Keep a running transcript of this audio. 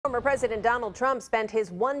Former President Donald Trump spent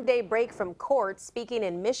his one-day break from court speaking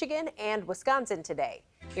in Michigan and Wisconsin today.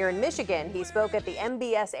 Here in Michigan, he spoke at the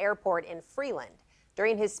MBS airport in Freeland.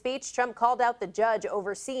 During his speech, Trump called out the judge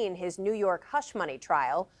overseeing his New York hush money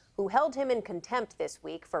trial, who held him in contempt this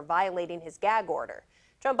week for violating his gag order.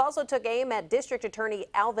 Trump also took aim at District Attorney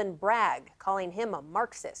Alvin Bragg, calling him a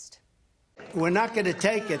Marxist. We're not going to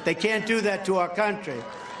take it. They can't do that to our country.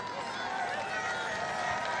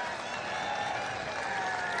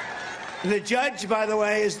 The judge, by the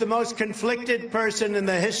way, is the most conflicted person in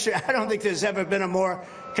the history. I don't think there's ever been a more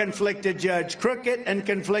conflicted judge. Crooked and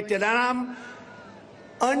conflicted. And I'm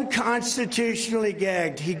unconstitutionally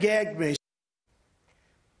gagged. He gagged me.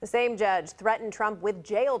 The same judge threatened Trump with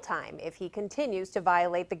jail time if he continues to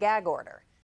violate the gag order.